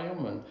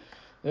volume, and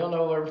they'll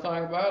know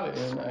everything about it,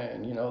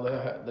 and you know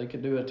they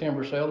could do a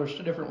timber sale. There's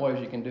two different ways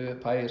you can do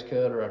it: pay as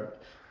cut or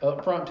a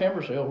upfront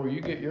timber sale, where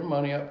you get your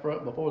money up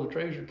front before the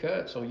trees are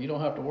cut, so you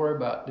don't have to worry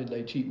about did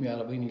they cheat me out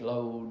of any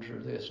loads or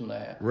this and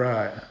that.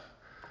 Right.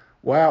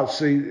 Wow.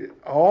 See,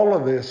 all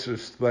of this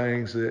is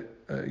things that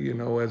you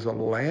know, as a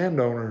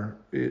landowner,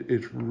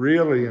 it's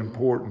really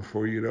important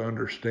for you to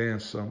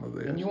understand some of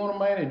this. And you want to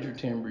manage your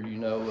timber, you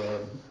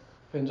know.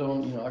 Depends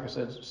on, you know, like I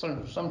said,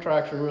 some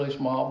tracts are really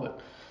small, but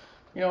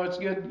you know, it's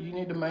good. You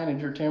need to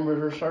manage your timber.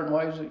 There are certain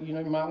ways that, you know,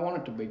 you might want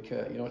it to be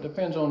cut. You know, it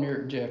depends on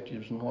your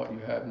objectives and what you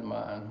have in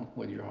mind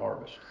with your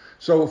harvest.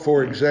 So,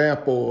 for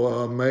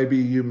example, maybe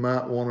you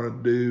might want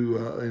to do,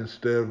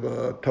 instead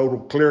of total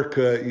clear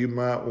cut, you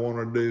might want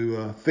to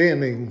do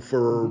thinning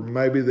for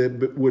maybe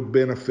that would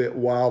benefit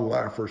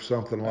wildlife or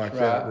something like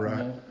that, right?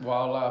 You know,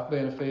 wildlife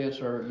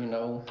benefits, or, you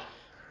know,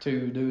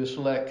 to do a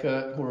select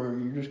cut where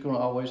you're just going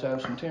to always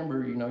have some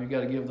timber. You know, you got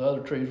to give the other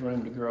trees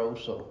room to grow,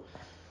 so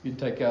you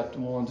take out the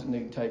ones that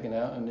need taken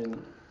out, and then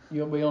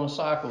you'll be on a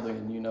cycle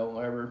then, you know,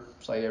 every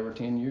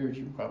 10 years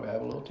you probably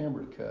have a little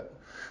timber to cut.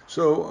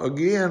 So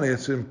again,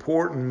 it's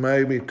important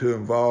maybe to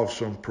involve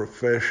some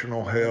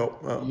professional help,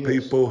 Yes.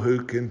 people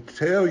who can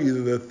tell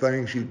you the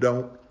things you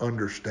don't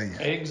understand.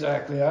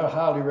 Exactly, I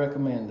highly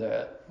recommend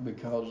that,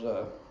 because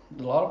a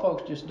lot of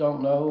folks just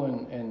don't know,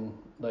 and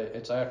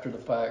it's after the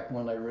fact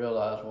when they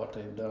realize what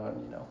they've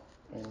done, you know.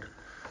 And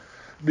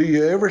do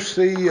you ever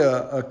see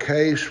a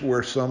case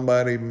where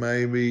somebody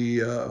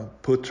maybe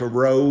puts a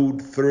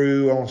road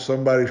through on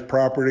somebody's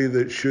property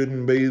that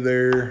shouldn't be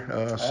there,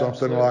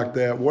 something Absolutely. like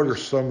that? What are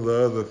some of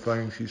the other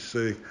things you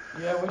see?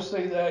 yeah, we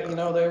see that, you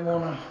know, they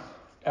want to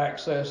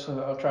access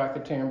a tract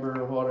of timber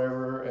or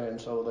whatever,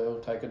 and so they'll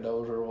take a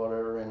dozer or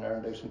whatever in there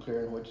and do some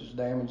clearing, which is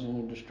damaging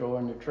and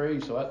destroying the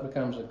trees. So that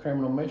becomes a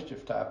criminal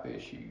mischief type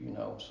issue, you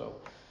know. So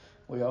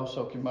we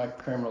also can make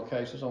criminal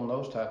cases on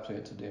those types of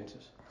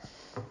incidences.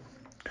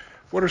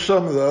 What are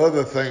some of the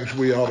other things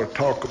we ought to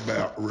talk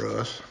about,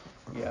 Russ?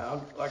 Yeah,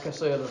 like I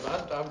said,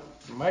 I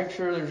make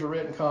sure there's a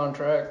written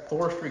contract,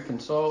 forestry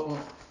consultant,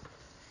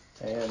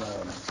 and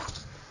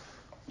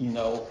you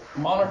know,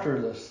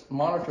 monitor the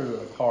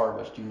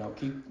harvest. You know,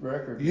 keep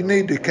record. You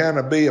need to kind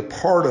of be a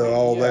part of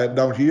all that,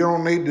 don't you? You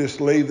don't need to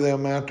just leave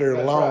them out there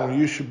That's alone. right.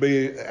 You should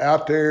be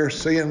out there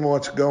seeing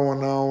what's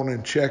going on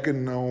and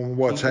checking on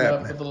what's Keeping up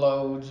happening. with the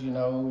loads. You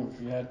know,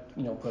 if you had,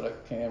 you know, put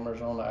up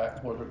cameras on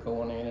that where they're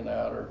going in and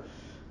out, or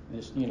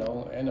just, you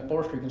know, and the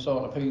forestry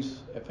consultant,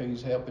 if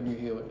he's helping you,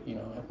 he'll, you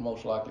know,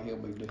 most likely he'll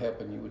be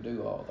helping you with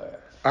do all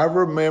that. I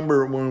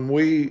remember when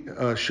we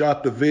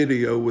shot the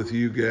video with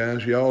you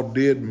guys, y'all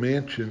did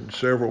mention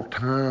several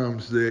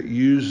times that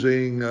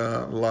using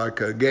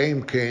like a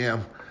game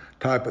cam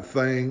type of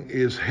thing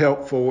is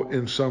helpful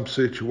in some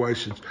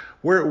situations.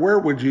 Where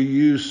would you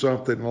use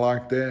something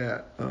like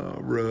that,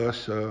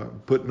 Russ,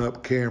 putting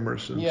up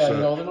cameras and Yeah, such?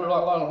 you know, there's a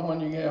lot of,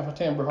 when you have a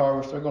timber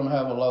harvest, they're going to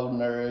have a loading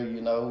area,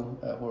 you know,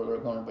 where they're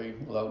going to be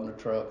loading the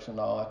trucks and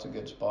all. That's a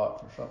good spot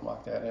for something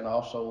like that. And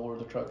also where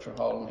the trucks are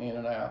hauling in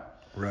and out.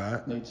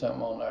 Right. Need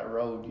something on that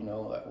road, you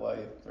know, that way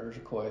if there's a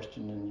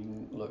question, then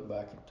you can look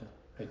back at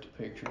the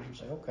pictures and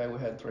say, okay, we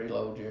had 3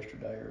 loads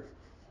yesterday, or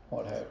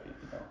what have you,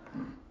 you know.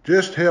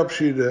 Just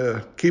helps you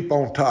to keep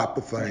on top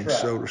of things,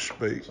 That's right. so to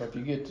speak. So if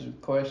you get to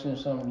questioning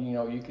something, you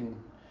know, it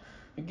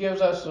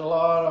helps us a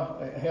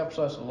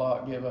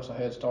lot, give us a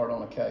head start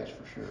on the case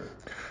for sure.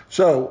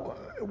 So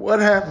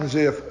what happens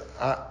if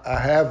I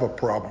have a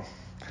problem?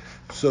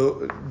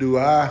 So do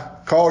I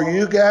call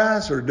you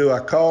guys, or do I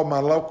call my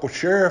local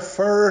sheriff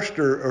first,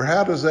 or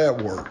how does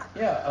that work?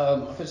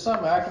 Yeah, if it's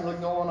something actively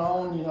going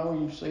on, you know,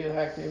 you see it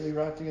activity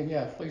right there,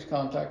 yeah, please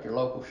contact your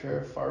local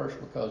sheriff first,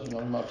 because, you know,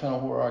 I'm not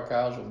telling where our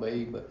guys will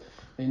be, but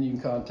then you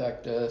can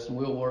contact us, and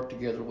we'll work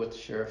together with the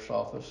sheriff's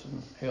office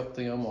and help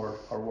them or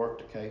work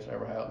the case,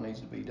 however how it needs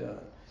to be done.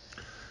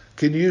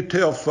 Can you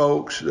tell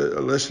folks,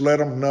 let's let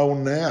them know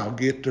now,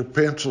 get their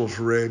pencils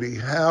ready,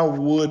 how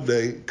would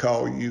they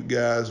call you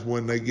guys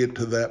when they get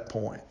to that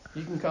point?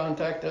 You can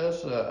contact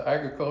us,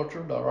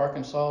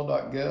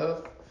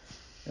 agriculture.arkansas.gov.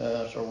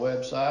 It's our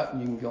website,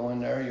 and you can go in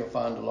there, you'll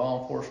find the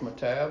law enforcement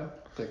tab,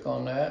 click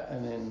on that,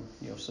 and then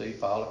you'll see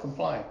file a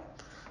complaint.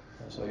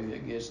 And so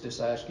it gets just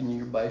asking you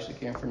your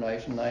basic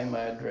information, name,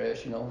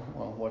 address, you know,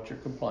 what your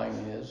complaint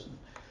is.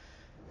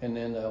 And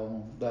then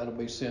that'll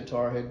be sent to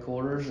our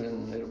headquarters,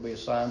 and it'll be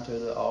assigned to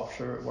the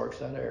officer that works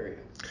that area.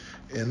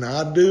 And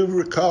I do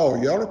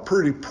recall y'all are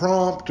pretty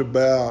prompt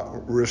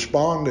about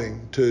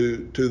responding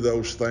to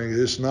those things.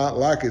 It's not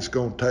like it's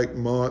going to take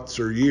months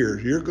or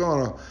years. You're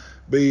going to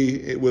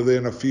be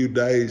within a few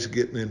days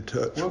getting in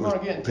touch with people. We're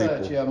going to get in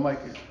touch, yeah, make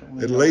it.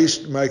 At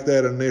least make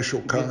that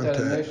initial contact.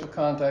 Get that initial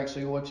contact,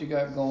 see what you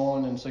got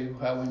going, and see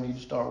how we need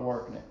to start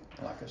working it.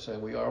 Like I said,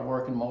 we are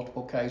working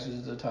multiple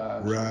cases at a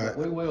time. Right. But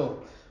we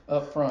will,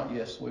 up front,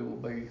 yes, we will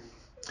be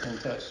in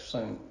touch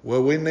soon.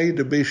 Well, we need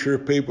to be sure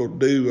people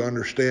do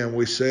understand.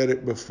 We said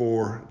it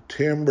before.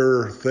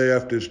 Timber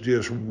theft is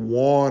just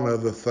one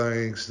of the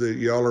things that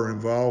y'all are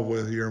involved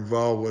with. You're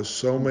involved with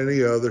so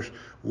many others.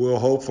 We'll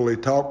hopefully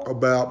talk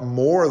about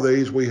more of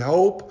these. We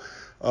hope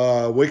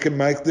We can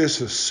make this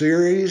a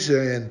series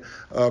and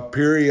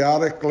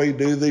periodically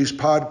do these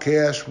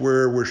podcasts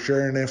where we're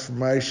sharing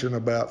information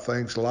about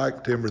things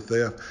like timber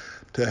theft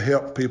to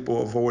help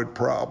people avoid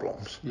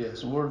problems.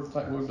 Yes, and we're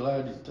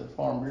glad that the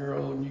Farm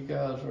Bureau and you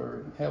guys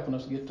are helping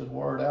us get the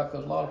word out,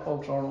 because a lot of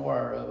folks aren't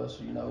aware of us,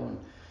 and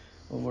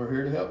we're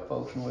here to help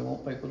folks, and we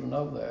want people to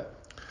know that.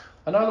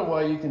 Another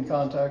way you can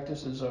contact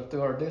us is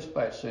through our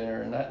dispatch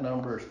center, and that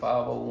number is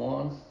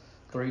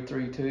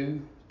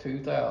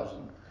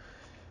 501-332-2000.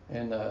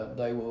 And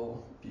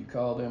you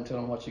call them, tell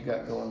them what you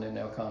got going, then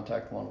they'll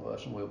contact one of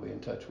us and we'll be in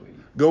touch with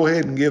you. Go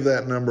ahead and give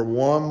that number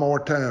one more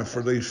time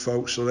for these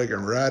folks so they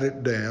can write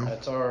it down.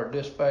 That's our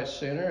dispatch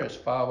center. It's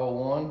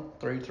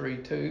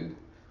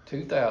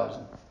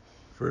 501-332-2000.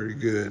 Very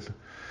good.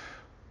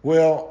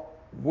 Well,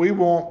 we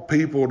want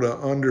people to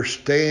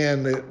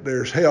understand that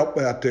there's help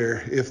out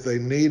there if they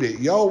need it.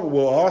 Y'all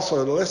will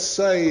also, let's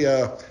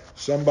say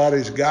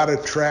somebody's got a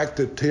tract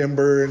of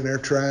timber and they're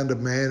trying to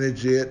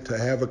manage it to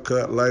have a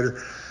cut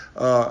later.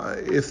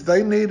 If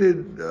they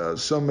needed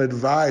some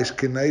advice,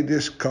 can they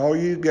just call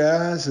you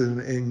guys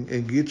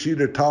and get you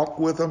to talk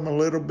with them a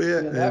little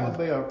bit? Yeah, that would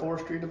be our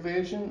forestry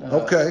division.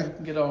 Okay. You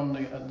can get on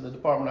the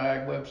Department of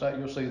Ag website,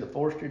 you'll see the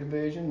forestry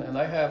division, and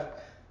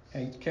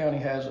each county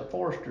has a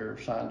forester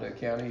assigned to a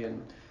county,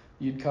 and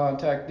you'd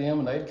contact them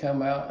and they'd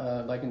come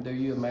out. They can do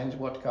you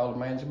what's called a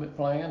management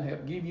plan,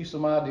 help give you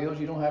some ideas.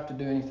 You don't have to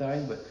do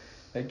anything, but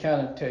they'd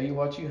kind of tell you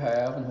what you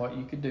have and what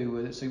you could do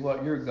with it, see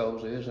what your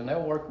goals is, and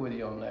they'll work with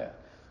you on that.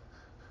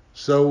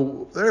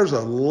 So there's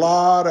a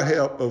lot of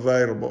help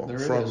available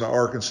from is. the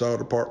Arkansas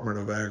Department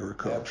of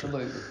Agriculture.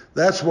 Absolutely.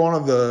 That's one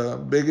of the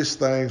biggest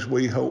things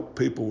we hope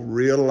people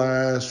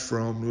realize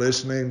from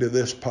listening to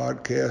this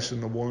podcast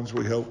and the ones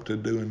we hope to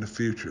do in the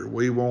future.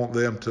 We want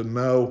them to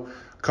know,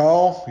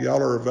 call,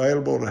 y'all are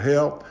available to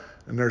help,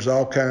 and there's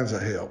all kinds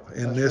of help.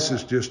 And That's this right.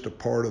 is just a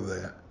part of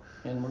that.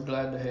 And we're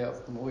glad to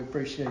help, and we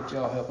appreciate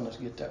y'all helping us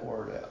get that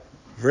word out.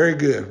 Very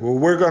good. Well,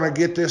 we're going to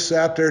get this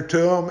out there to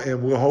them,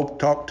 and we'll hope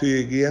to talk to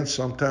you again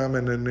sometime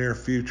in the near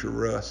future,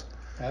 Russ.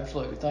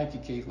 Absolutely. Thank you,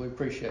 Keith. We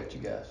appreciate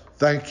you guys.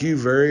 Thank you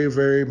very,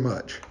 very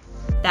much.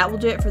 That will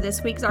do it for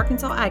this week's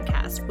Arkansas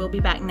AgCast. We'll be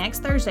back next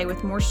Thursday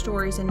with more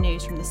stories and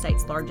news from the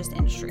state's largest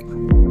industry.